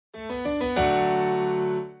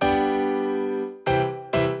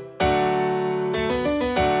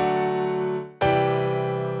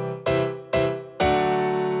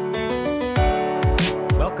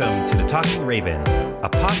Talking Raven, a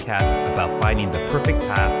podcast about finding the perfect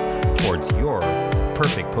path towards your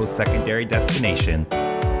perfect post-secondary destination.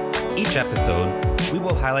 Each episode, we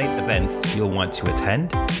will highlight events you'll want to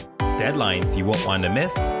attend, deadlines you won't want to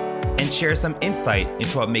miss, and share some insight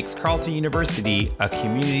into what makes Carleton University a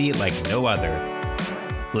community like no other.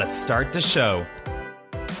 Let's start the show.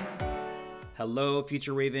 Hello,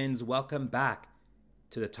 future Ravens. Welcome back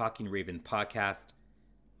to the Talking Raven podcast.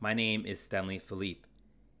 My name is Stanley Philippe.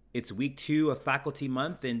 It's week 2 of Faculty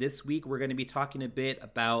Month, and this week we're going to be talking a bit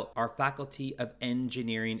about our Faculty of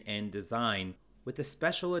Engineering and Design with a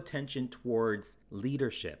special attention towards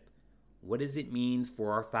leadership. What does it mean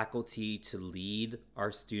for our faculty to lead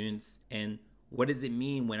our students, and what does it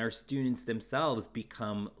mean when our students themselves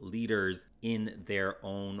become leaders in their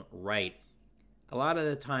own right? A lot of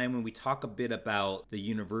the time when we talk a bit about the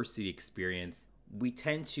university experience, we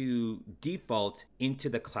tend to default into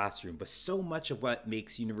the classroom, but so much of what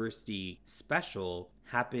makes university special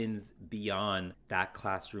happens beyond that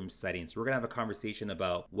classroom setting. So we're gonna have a conversation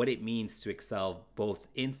about what it means to excel both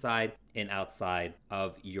inside and outside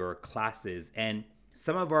of your classes. And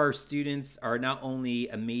some of our students are not only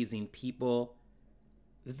amazing people,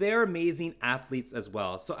 they're amazing athletes as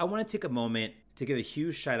well. So I wanna take a moment to give a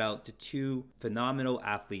huge shout out to 2 phenomenal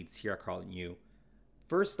athletes here at Carleton U.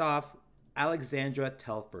 First off, Alexandra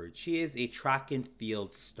Telford. She is a track and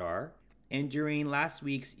field star, and during last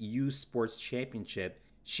week's U Sports Championship,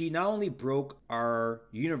 she not only broke our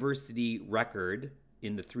university record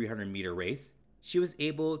in the 300-meter race, she was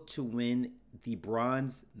able to win the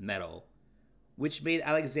bronze medal, which made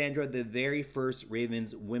Alexandra the very first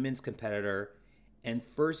Ravens women's competitor and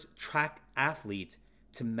first track athlete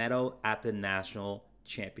to medal at the national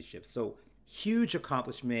championship. So huge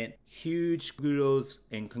accomplishment, huge kudos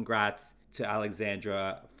and congrats to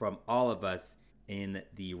Alexandra from all of us in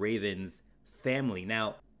the Ravens family.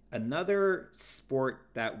 Now, another sport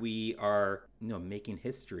that we are, making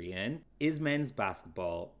history in is men's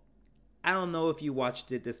basketball. I don't know if you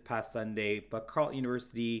watched it this past Sunday, but Carleton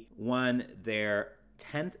University won their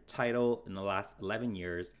 10th title in the last 11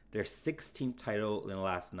 years, their 16th title in the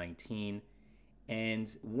last 19. And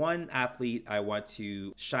one athlete I want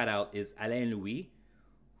to shout out is Alain Louis,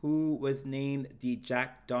 who was named the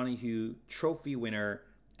Jack Donahue Trophy winner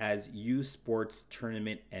as U Sports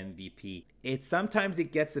Tournament MVP. Sometimes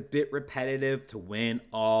it gets a bit repetitive to win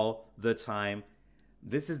all the time.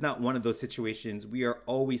 This is not one of those situations. We are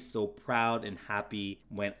always so proud and happy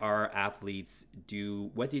when our athletes do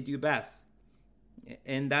what they do best.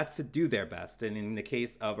 And that's to do their best. And in the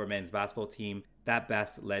case of our men's basketball team, that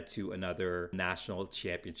best led to another national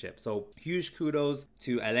championship. So huge kudos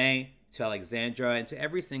to Alain, to Alexandra, and to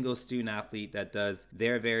every single student athlete that does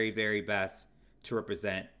their very, very best to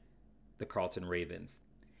represent the Carleton Ravens.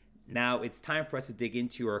 Now it's time for us to dig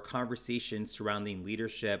into our conversation surrounding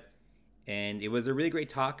leadership. And it was a really great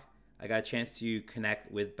talk. I got a chance to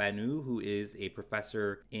connect with Banu, who is a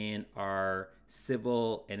professor in our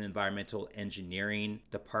civil and environmental engineering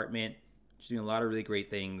department. She's doing a lot of really great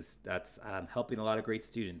things that's helping a lot of great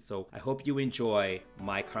students. So I hope you enjoy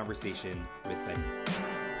my conversation with Banu.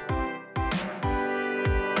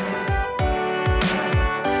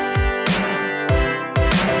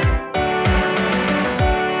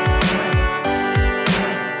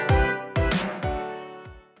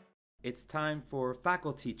 It's time for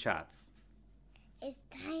faculty chats. It's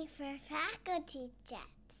time for faculty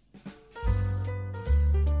chats.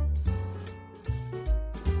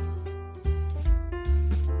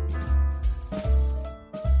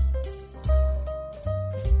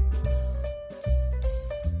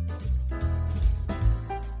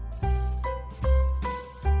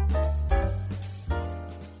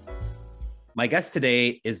 My guest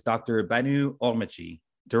today is Dr. Banu Ormachi,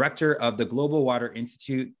 Director of the Global Water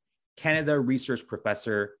Institute, Canada Research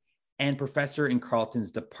Professor, and Professor in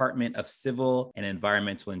Carleton's Department of Civil and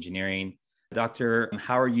Environmental Engineering. Doctor,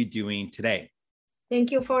 how are you doing today?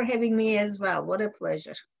 Thank you for having me as well. What a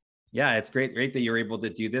pleasure. Yeah, it's great that you're able to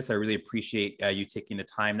do this. I really appreciate you taking the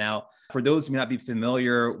time now. For those who may not be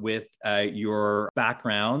familiar with your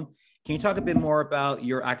background, can you talk a bit more about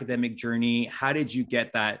your academic journey? How did you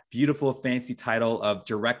get that beautiful, fancy title of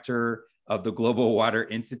Director of the Global Water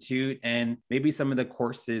Institute, and maybe some of the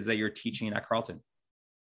courses that you're teaching at Carleton?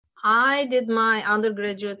 I did my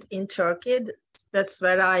undergraduate in Turkey. That's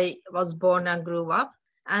where I was born and grew up.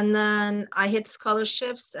 And then I had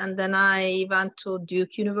scholarships, and then I went to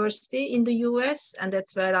Duke University in the US, and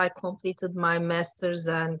that's where I completed my master's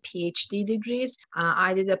and PhD degrees.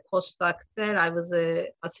 I did a postdoc there. I was an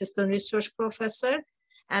assistant research professor.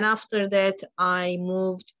 And after that, I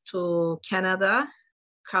moved to Canada.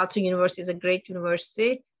 Carleton University is a great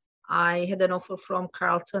university. I had an offer from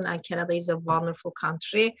Carleton, and Canada is a wonderful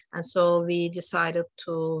country. And so we decided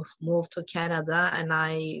to move to Canada, and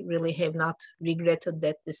I really have not regretted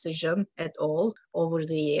that decision at all over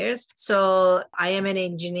the years. So I am an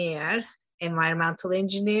engineer, environmental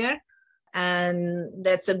engineer, and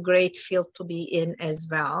that's a great field to be in as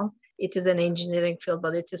well. It is an engineering field,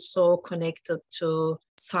 but it is so connected to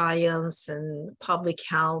science and public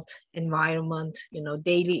health, environment,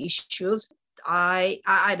 daily issues. I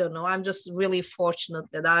don't know. I'm just really fortunate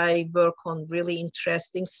that I work on really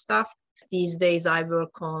interesting stuff. These days, I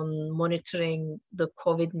work on monitoring the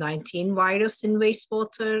COVID-19 virus in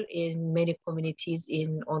wastewater in many communities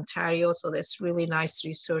in Ontario. So that's really nice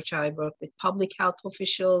research. I work with public health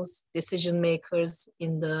officials, decision makers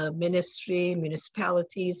in the ministry,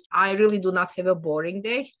 municipalities. I really do not have a boring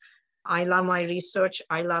day. I love my research.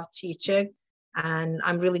 I love teaching. And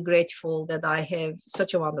I'm really grateful that I have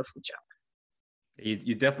such a wonderful job.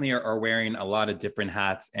 You definitely are wearing a lot of different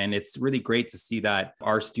hats, and it's really great to see that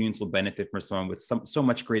our students will benefit from someone with so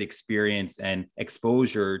much great experience and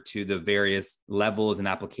exposure to the various levels and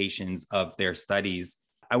applications of their studies.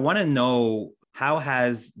 I want to know, how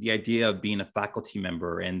has the idea of being a faculty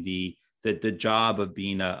member and the job of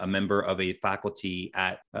being a member of a faculty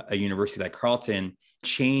at a university like Carleton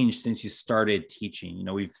changed since you started teaching?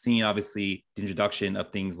 We've seen obviously the introduction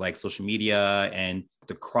of things like social media and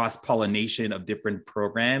the cross-pollination of different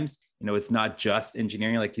programs. It's not just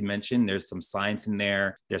engineering, like you mentioned. There's some science in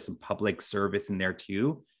there. There's some public service in there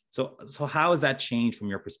too. So how has that changed from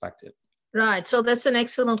your perspective? Right. So that's an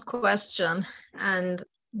excellent question. And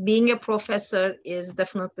being a professor is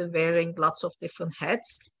definitely wearing lots of different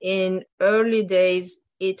hats. In early days,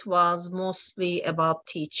 it was mostly about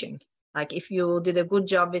teaching. Like if you did a good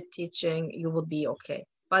job with teaching, you would be okay.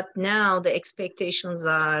 But now the expectations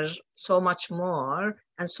are so much more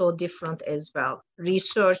and so different as well.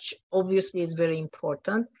 Research obviously is very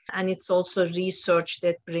important. And it's also research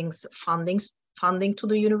that brings funding to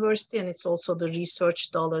the university, and it's also the research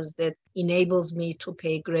dollars that enables me to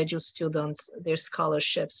pay graduate students their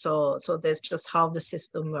scholarships. So that's just how the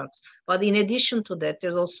system works. But in addition to that,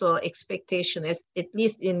 there's also expectation, at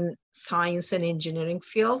least in science and engineering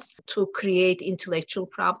fields, to create intellectual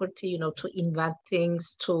property, to invent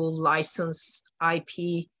things, to license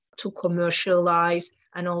IP, to commercialize.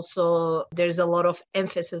 And also there's a lot of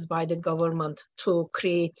emphasis by the government to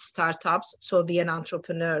create startups. So be an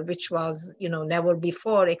entrepreneur, which was, never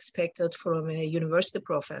before expected from a university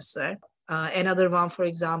professor. Another one, for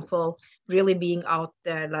example, really being out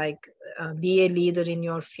there, like be a leader in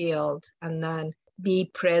your field, and then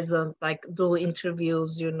be present, like do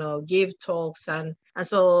interviews, give talks. And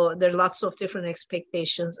so there are lots of different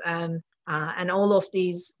expectations. And all of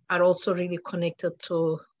these are also really connected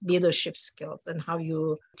to leadership skills and how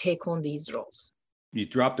you take on these roles. You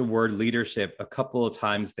dropped the word leadership a couple of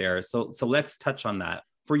times there. So let's touch on that.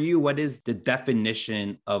 For you, what is the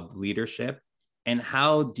definition of leadership, and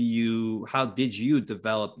how did you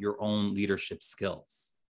develop your own leadership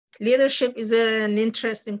skills? Leadership is an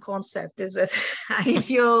interesting concept, is it? And if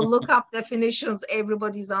you look up definitions,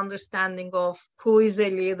 everybody's understanding of who is a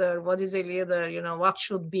leader, what is a leader, what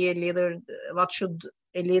should be a leader, what should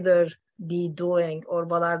a leader be doing, or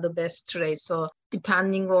what are the best traits. So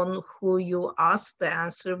depending on who you ask, the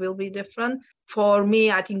answer will be different. For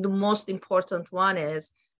me, I think the most important one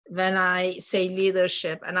is when I say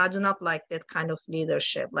leadership, and I do not like that kind of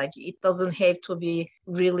leadership. Like it doesn't have to be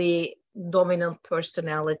really dominant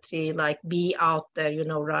personality, like be out there,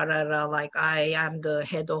 rah, rah, rah, like I am the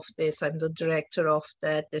head of this, I'm the director of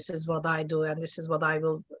that, this is what I do, and this is what I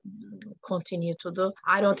will continue to do.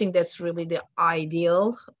 I don't think that's really the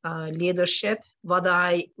ideal leadership. What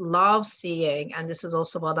I love seeing, and this is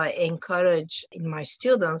also what I encourage in my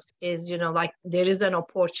students, is, like there is an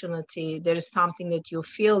opportunity, there is something that you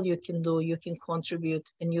feel you can do, you can contribute,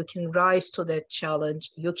 and you can rise to that challenge.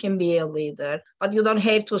 You can be a leader, but you don't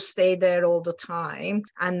have to stay there all the time.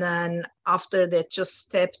 And then after that, just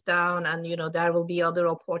step down, and, there will be other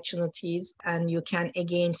opportunities, and you can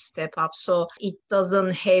again step up. So it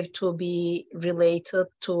doesn't have to be related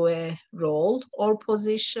to a role or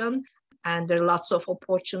position. And there are lots of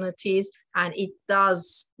opportunities, and it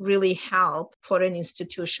does really help for an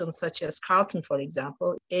institution such as Carleton, for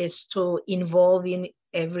example, is to involve in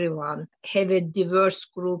everyone, have a diverse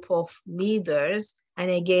group of leaders.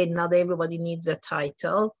 And again, not everybody needs a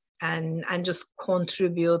title, and just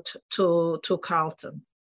contribute to Carleton.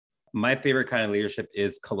 My favorite kind of leadership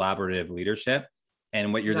is collaborative leadership.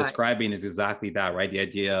 And what you're describing is exactly that, right? The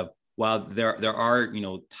idea of, while there are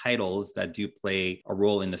titles that do play a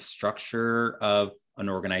role in the structure of an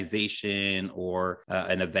organization or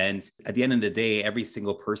an event, at the end of the day, every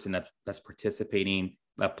single person that's participating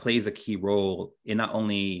plays a key role in not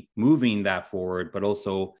only moving that forward, but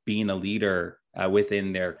also being a leader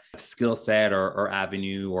within their skill set or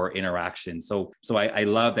avenue or interaction. So I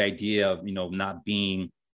love the idea of, not being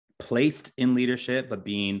placed in leadership, but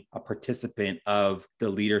being a participant of the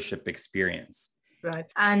leadership experience. Right.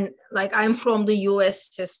 And like I'm from the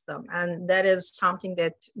US system, and that is something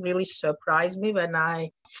that really surprised me when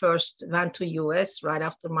I first went to US right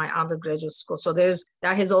after my undergraduate school. So there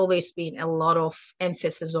has always been a lot of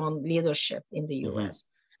emphasis on leadership in the US.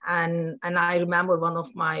 And I remember one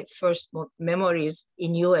of my first memories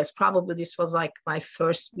in US, probably this was like my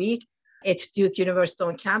first week at Duke University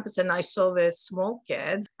on campus, and I saw a small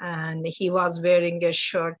kid and he was wearing a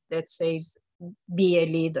shirt that says, "Be a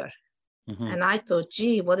leader." And I thought,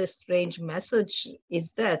 gee, what a strange message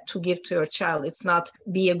is that to give to your child. It's not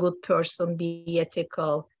be a good person, be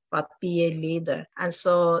ethical, but be a leader. And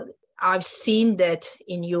so I've seen that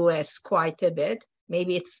in US quite a bit.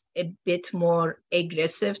 Maybe it's a bit more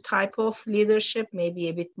aggressive type of leadership, maybe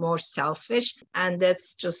a bit more selfish. And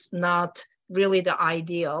that's just not really the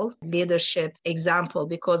ideal leadership example,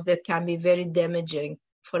 because that can be very damaging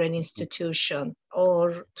for an institution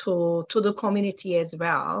or to the community as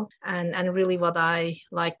well. And really what I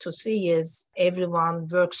like to see is everyone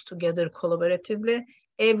works together collaboratively.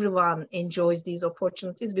 Everyone enjoys these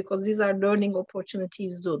opportunities because these are learning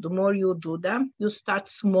opportunities too. The more you do them, you start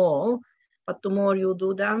small, but the more you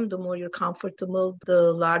do them, the more you're comfortable,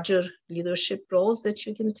 the larger leadership roles that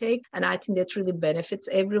you can take. And I think that really benefits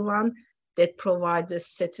everyone. That provides a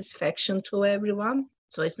satisfaction to everyone.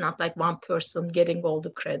 So it's not like one person getting all the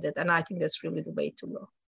credit. And I think that's really the way to go.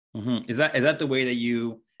 Is that the way that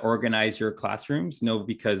you organize your classrooms?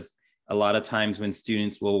 Because a lot of times when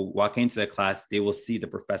students will walk into a class, they will see the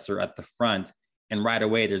professor at the front, and right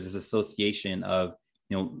away there's this association of,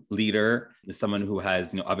 leader, someone who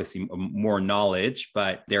has, obviously more knowledge,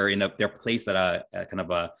 but they're placed at a kind of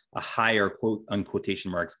a higher, quote,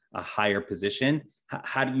 unquotation marks, a higher position.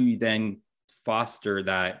 How do you then foster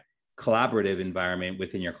that collaborative environment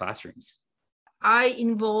within your classrooms? I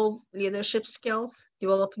involve leadership skills,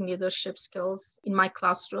 developing leadership skills in my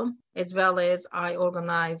classroom, as well as I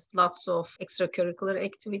organize lots of extracurricular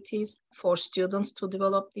activities for students to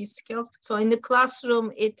develop these skills. So in the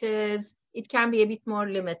classroom, it can be a bit more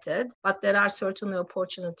limited, but there are certain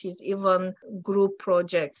opportunities. Even group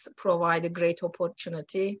projects provide a great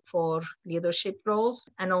opportunity for leadership roles.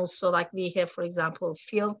 And also, like we have, for example,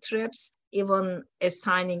 field trips, even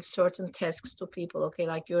assigning certain tasks to people. Okay,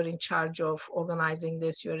 like you're in charge of organizing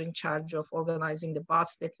this, you're in charge of organizing the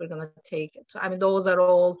bus that we're going to take. I mean, those are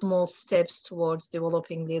all small steps towards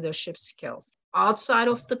developing leadership skills. Outside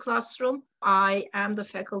of the classroom, I am the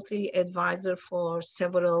faculty advisor for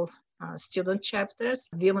several student chapters.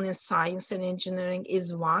 Women in Science and Engineering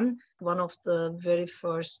is one of the very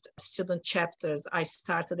first student chapters I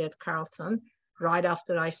started at Carleton right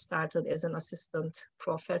after I started as an assistant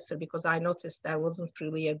professor, because I noticed there wasn't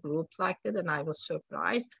really a group like that, and I was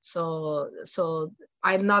surprised. So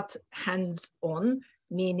I'm not hands-on,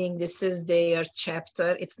 meaning this is their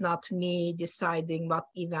chapter. It's not me deciding what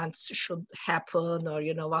events should happen or,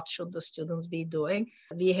 what should the students be doing.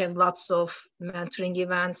 We have lots of mentoring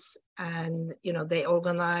events, and, they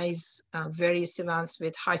organize various events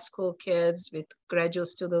with high school kids, with graduate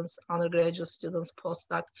students, undergraduate students,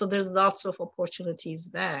 postdoc. So there's lots of opportunities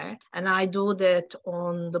there. And I do that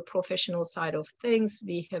on the professional side of things.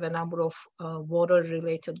 We have a number of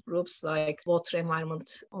water-related groups like Water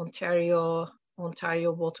Environment Ontario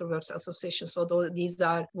Waterworks Association. So these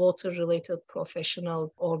are water-related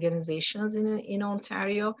professional organizations in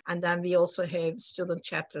Ontario. And then we also have student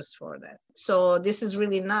chapters for that. So this is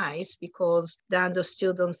really nice because then the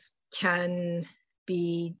students can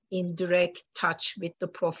be in direct touch with the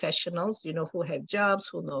professionals, who have jobs,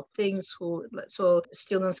 who know things, so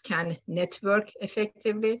students can network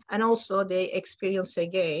effectively. And also they experience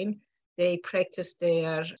again, they practice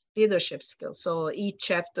their leadership skills. So each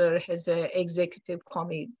chapter has an executive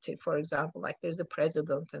committee, for example, like there's a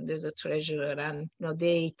president and there's a treasurer, and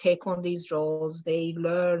they take on these roles. They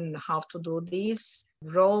learn how to do these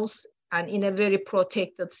roles, and in a very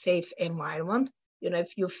protected, safe environment.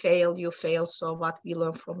 If you fail, you fail. So what, we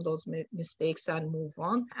learn from those mistakes and move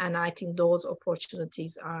on. And I think those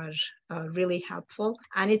opportunities are really helpful.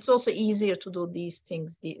 And it's also easier to do these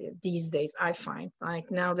things these days, I find.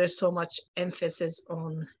 Like now there's so much emphasis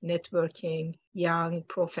on networking, young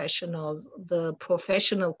professionals. The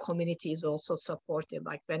professional community is also supportive.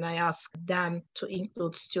 Like when I ask them to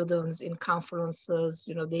include students in conferences,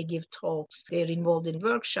 they give talks, they're involved in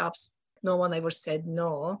workshops. no one ever said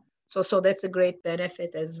no. So that's a great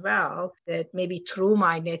benefit as well, that maybe through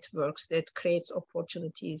my networks that creates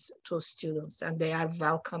opportunities to students, and they are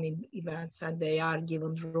welcome in events and they are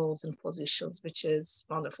given roles and positions, which is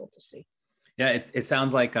wonderful to see. Yeah, it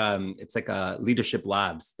sounds like it's like leadership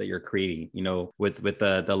labs that you're creating. With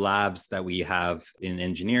the labs that we have in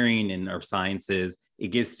engineering and our sciences, it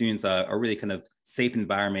gives students a really kind of safe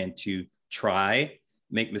environment to try,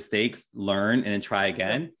 make mistakes, learn, and then try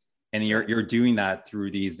again. Yeah. And you're doing that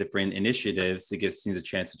through these different initiatives to give students a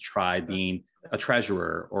chance to try being a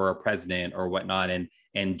treasurer or a president or whatnot,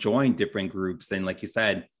 and join different groups. And like you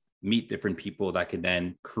said, meet different people that could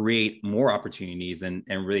then create more opportunities and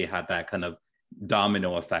really have that kind of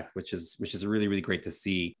domino effect, which is really, really great to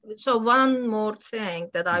see. So one more thing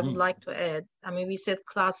that I would like to add, I mean, we said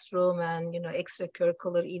classroom and,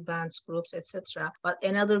 extracurricular events, groups, etc. But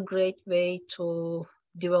another great way to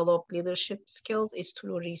develop leadership skills is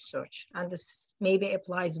through research. And this maybe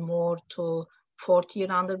applies more to fourth-year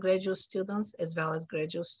undergraduate students as well as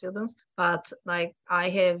graduate students. But like I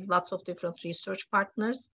have lots of different research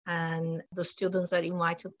partners, and the students are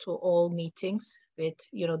invited to all meetings with,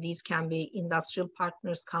 these can be industrial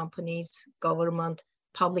partners, companies, government,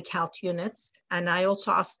 public health units. And I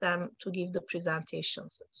also ask them to give the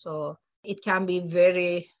presentations. So it can be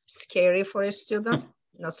very scary for a student.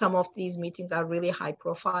 Some of these meetings are really high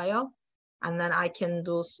profile. And then I can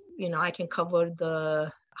do, I can cover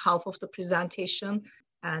the half of the presentation,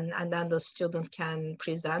 and then the student can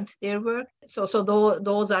present their work. So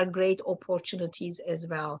those are great opportunities as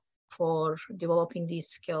well for developing these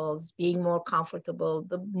skills, being more comfortable.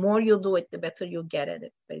 The more you do it, the better you get at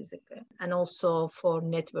it, basically. And also for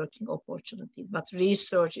networking opportunities. But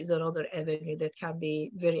research is another avenue that can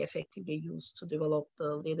be very effectively used to develop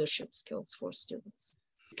the leadership skills for students.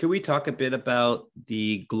 Can we talk a bit about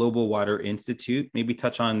the Global Water Institute? Maybe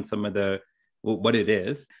touch on some of what it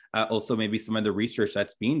is, also maybe some of the research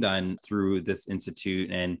that's being done through this institute,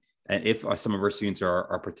 and if some of our students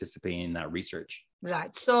are participating in that research.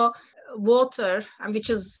 Right. So water, which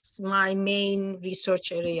is my main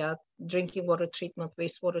research area, drinking water treatment,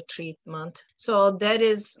 wastewater treatment. So that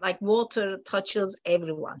is like water touches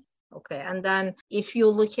everyone. Okay. And then if you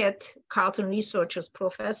look at Carleton researchers,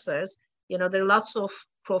 professors, there are lots of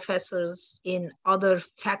professors in other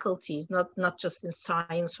faculties, not just in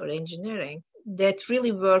science or engineering, that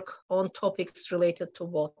really work on topics related to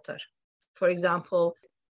water. For example,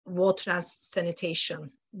 water and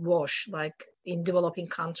sanitation, WASH, like in developing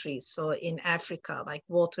countries. So in Africa, like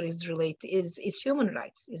water is human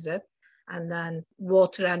rights, is it? And then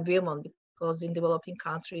water and women, because in developing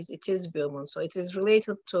countries, it is women. So it is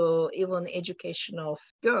related to even education of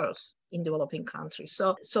girls in developing countries.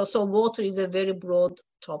 So water is a very broad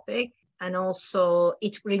topic. And also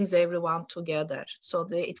it brings everyone together. So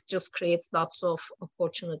it just creates lots of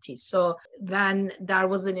opportunities. So then there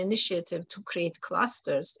was an initiative to create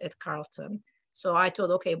clusters at Carleton. So I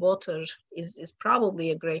thought, okay, water is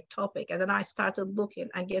probably a great topic. And then I started looking,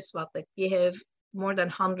 and guess what? Like we have more than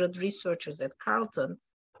 100 researchers at Carleton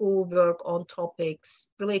who work on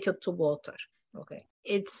topics related to water. Okay.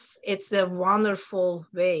 It's a wonderful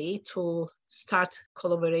way to start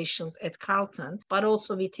collaborations at Carleton, but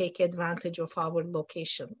also we take advantage of our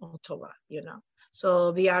location, Ottawa,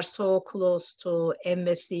 So we are so close to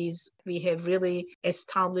embassies. We have really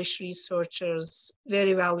established researchers,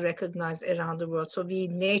 very well recognized around the world. So we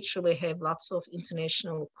naturally have lots of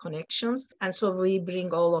international connections. And so we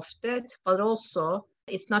bring all of that, but also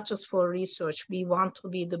it's not just for research. We want to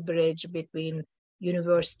be the bridge between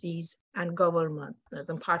universities and government,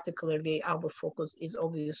 and particularly our focus is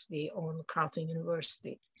obviously on Carleton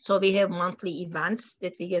University. So we have monthly events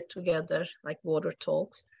that we get together, like water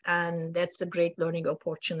talks, and that's a great learning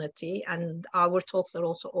opportunity. And our talks are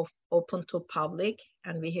also open to public,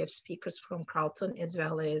 and we have speakers from Carleton as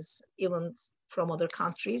well as even from other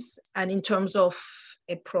countries. And in terms of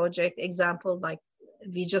a project example, like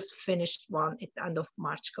we just finished one at the end of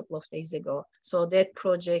March, a couple of days ago. So that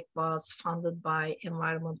project was funded by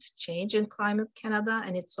Environment Change and Climate Canada,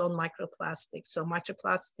 and it's on microplastics. So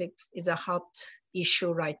microplastics is a hot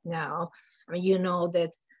issue right now. I mean, that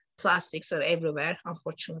plastics are everywhere,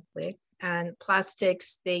 unfortunately. And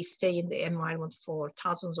plastics, they stay in the environment for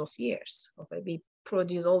thousands of years. Okay, we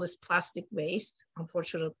produce all this plastic waste,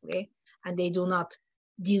 unfortunately, and they do not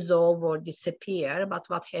dissolve or disappear, but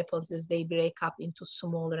what happens is they break up into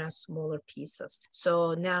smaller and smaller pieces.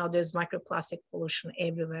 So now there's microplastic pollution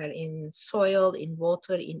everywhere, in soil, in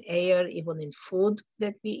water, in air, even in food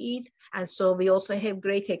that we eat. And so we also have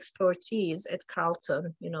great expertise at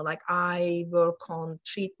Carleton. Like I work on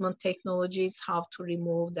treatment technologies, how to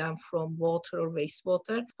remove them from water or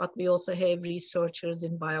wastewater, but we also have researchers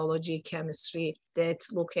in biology, chemistry that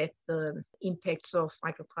look at the impacts of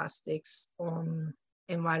microplastics on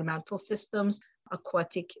environmental systems,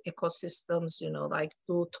 aquatic ecosystems, like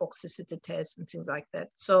do toxicity tests and things like that.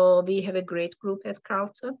 So we have a great group at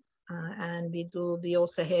Carleton, and we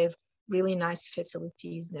also have really nice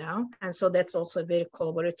facilities now. And so that's also very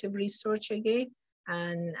collaborative research again.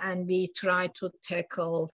 And we try to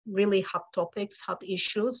tackle really hot topics, hot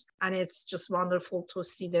issues. And it's just wonderful to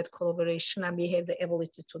see that collaboration, and we have the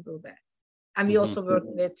ability to do that. And we also work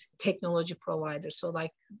with technology providers. So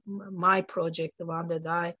like my project, the one that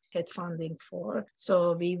I had funding for.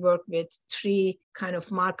 So we work with 3 kind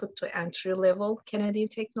of market to entry level Canadian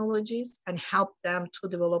technologies and help them to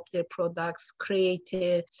develop their products, create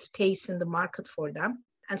a space in the market for them.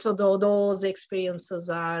 And so those experiences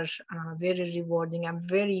are very rewarding and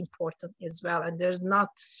very important as well. And there's not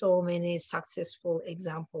so many successful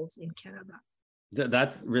examples in Canada.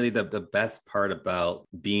 That's really the best part about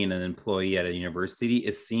being an employee at a university,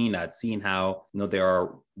 is seeing how there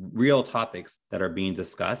are real topics that are being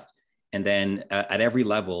discussed. And then at every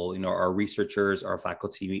level, our researchers, our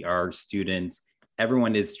faculty, our students,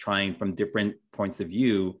 everyone is trying from different points of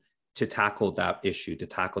view to tackle that issue, to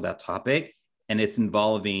tackle that topic. And it's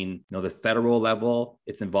involving the federal level,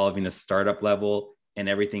 it's involving the startup level, and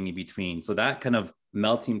everything in between. So that kind of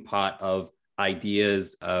melting pot of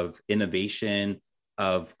ideas, of innovation,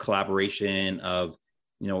 of collaboration, of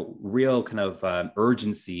real kind of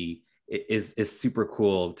urgency is super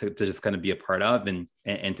cool to just kind of be a part of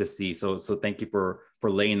and to see. So thank you for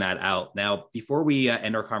laying that out. Now, before we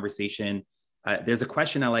end our conversation, there's a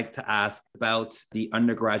question I like to ask about the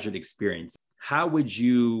undergraduate experience. How would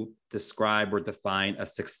you describe or define a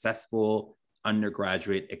successful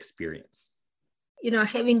undergraduate experience?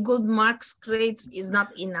 Having good marks grades is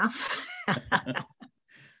not enough.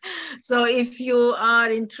 So if you are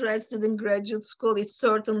interested in graduate school, it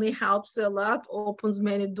certainly helps a lot, opens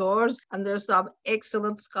many doors, and there's some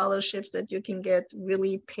excellent scholarships that you can get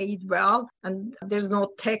really paid well. And there's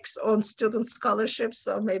no tax on student scholarships.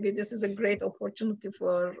 So maybe this is a great opportunity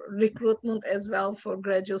for recruitment as well for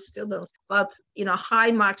graduate students. But,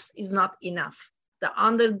 high marks is not enough. The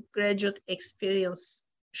undergraduate experience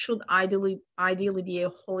should ideally be a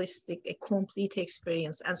holistic, a complete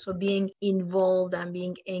experience. And so being involved and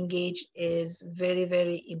being engaged is very,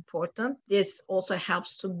 very important. This also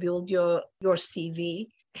helps to build your CV,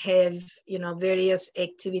 have, various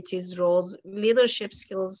activities, roles. Leadership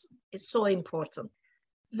skills is so important.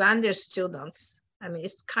 When they're students,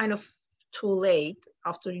 it's kind of too late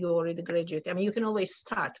after you already graduate. You can always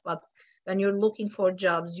start, but when you're looking for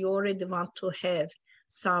jobs, you already want to have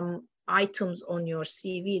some items on your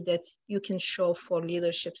CV that you can show for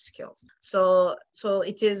leadership skills. So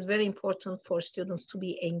it is very important for students to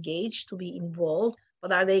be engaged, to be involved.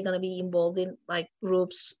 But are they going to be involved in like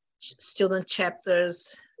groups, student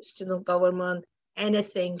chapters, student government,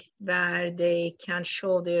 anything where they can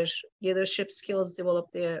show their leadership skills,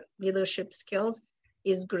 develop their leadership skills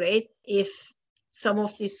is great. If some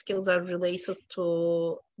of these skills are related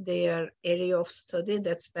to their area of study,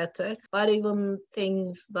 that's better. But even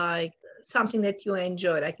things like something that you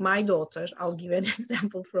enjoy, like my daughter, I'll give an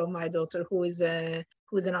example from my daughter who is an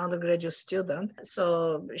undergraduate student.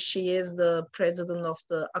 So she is the president of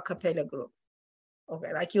the a cappella group.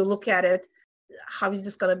 Okay, like you look at it, how is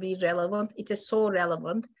this going to be relevant? It is so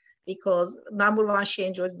relevant because number one, she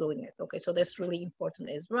enjoys doing it. Okay, so that's really important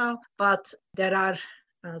as well. But there are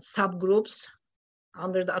subgroups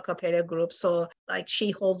under the a cappella group. So like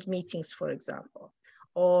she holds meetings, for example,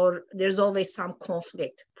 or there's always some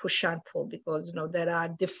conflict, push and pull, because there are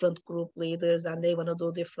different group leaders and they want to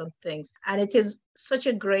do different things. And it is such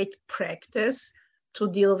a great practice to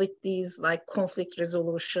deal with these like conflict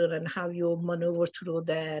resolution and how you maneuver through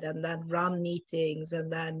that, and then run meetings and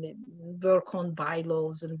then work on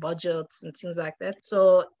bylaws and budgets and things like that.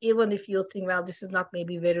 So even if you think, well, this is not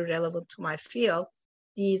maybe very relevant to my field,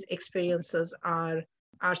 these experiences are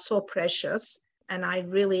so precious. And I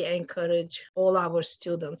really encourage all our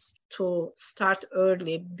students to start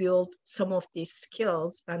early, build some of these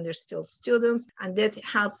skills when they're still students. And that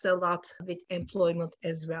helps a lot with employment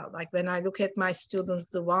as well. Like when I look at my students,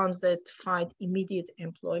 the ones that find immediate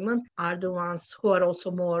employment are the ones who are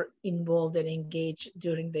also more involved and engaged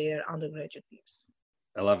during their undergraduate years.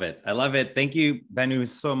 I love it. I love it. Thank you, Benu,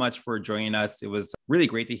 so much for joining us. It was really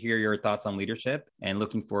great to hear your thoughts on leadership and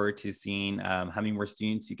looking forward to seeing how many more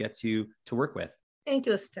students you get to work with. Thank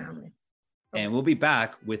you, Stanley. And we'll be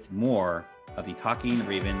back with more of the Talking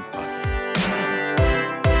Raven podcast.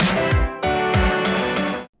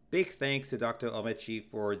 Big thanks to Dr. Omechi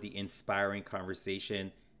for the inspiring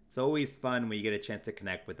conversation. It's always fun when you get a chance to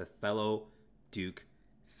connect with a fellow Duke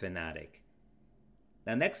fanatic.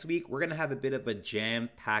 Now, next week, we're going to have a bit of a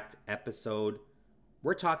jam-packed episode.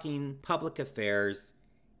 We're talking public affairs.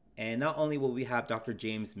 And not only will we have Dr.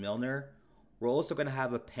 James Milner, we're also going to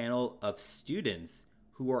have a panel of students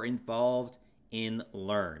who are involved in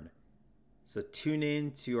Learn. So tune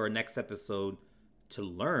in to our next episode to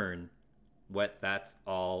learn what that's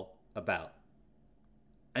all about.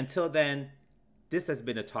 Until then, this has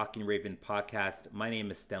been a Talking Raven podcast. My name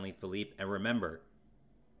is Stanley Philippe, and remember,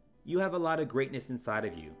 you have a lot of greatness inside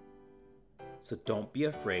of you. So don't be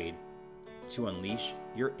afraid to unleash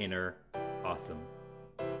your inner awesome.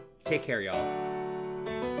 Take care, y'all.